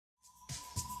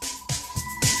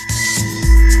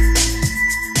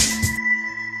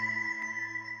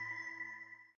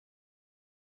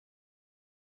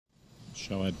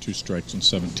Michelle had 2 strikes on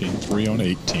 17, 3 on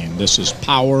 18. This is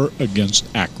power against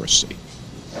accuracy.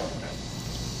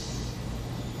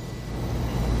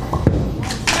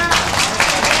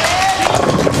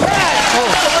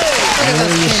 There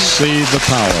you see the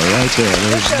power right there.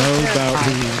 There's no doubt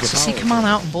who's the See, come on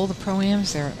out and bowl the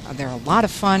Pro-Ams. They're a lot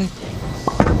of fun.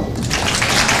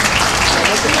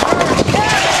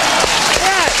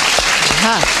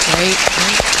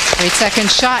 Great second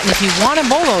shot. And if you want to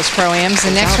bowl those Pro-Ams, the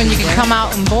next one you can come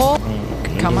out and bowl.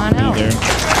 Come on out. There.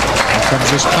 Here comes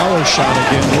this power shot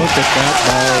again. Look at that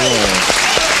ball roll.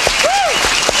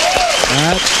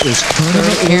 That is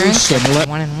tournament loose and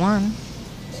 1-1.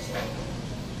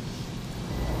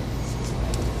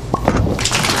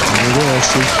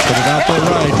 She put it out there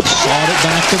right, slid it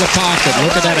back to the pocket.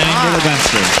 Look at that angle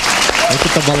eventually. Look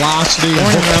at the velocity and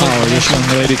hook power this young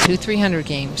lady. 2 300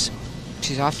 games.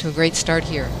 She's off to a great start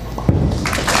here.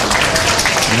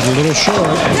 And a little short.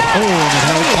 Oh, and it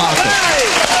held pocket.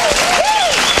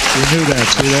 She knew that.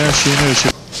 See there? She knew.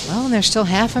 Well, and there's still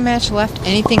half a match left.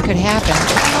 Anything could happen.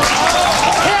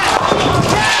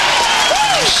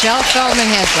 Michelle Feldman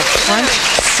has the front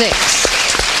 6.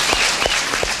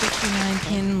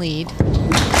 59-pin lead.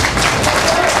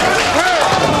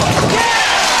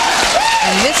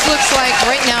 And this looks like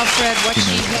right now, Fred, what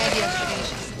she had yesterday.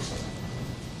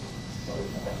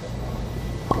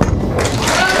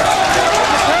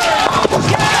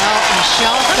 Well,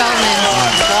 Michelle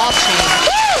Feldman's ball change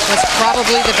was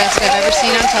probably the best I've ever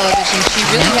seen on television. She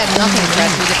really had nothing, Fred,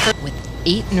 through the first. With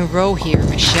 8 in a row here,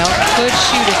 Michelle could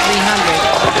shoot a 300.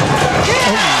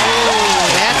 Oh,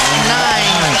 that's 9.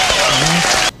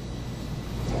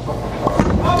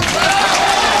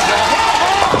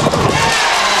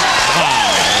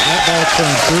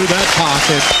 Turned through that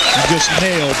pocket and just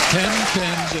nailed 10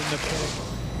 pins in the plate.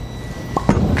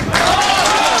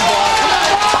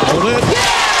 Hold it.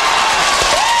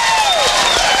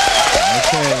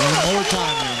 Okay, one more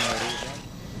time.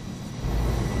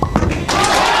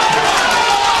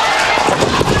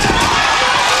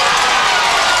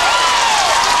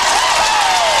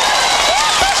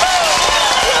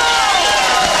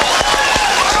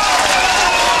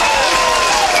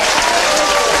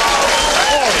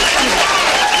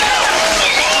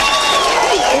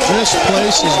 This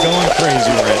place is going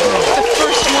crazy right now. The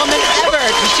first woman ever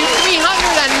to shoot 300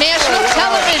 on national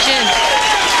television.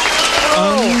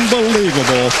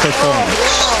 Unbelievable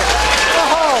performance.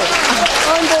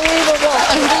 Unbelievable.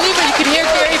 Unbelievable. You can hear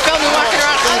Gary Feldman walking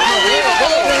around.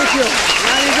 Unbelievable.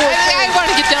 I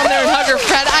want to get down there and hug her,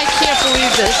 Fred. I can't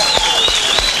believe this.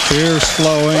 Tears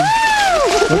flowing.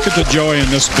 Look at the joy in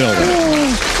this building.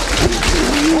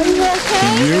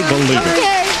 Can you believe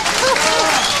it?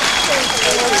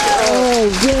 Oh,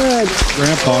 good.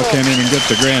 Grandpa can't even get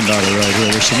the granddaughter right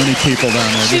here. There's so many people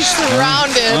down there. She's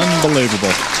surrounded.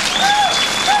 Unbelievable.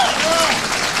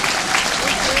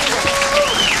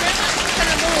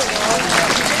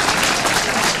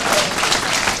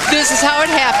 This is how it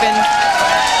happened.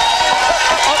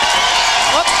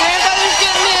 Oh, granddaughter's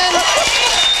getting in.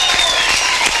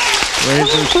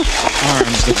 Raises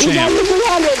arms, the champ.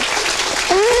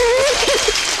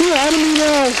 You're out of me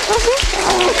now.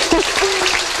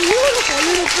 You're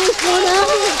the first one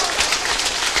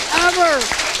ever.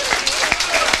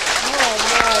 Oh,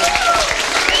 no.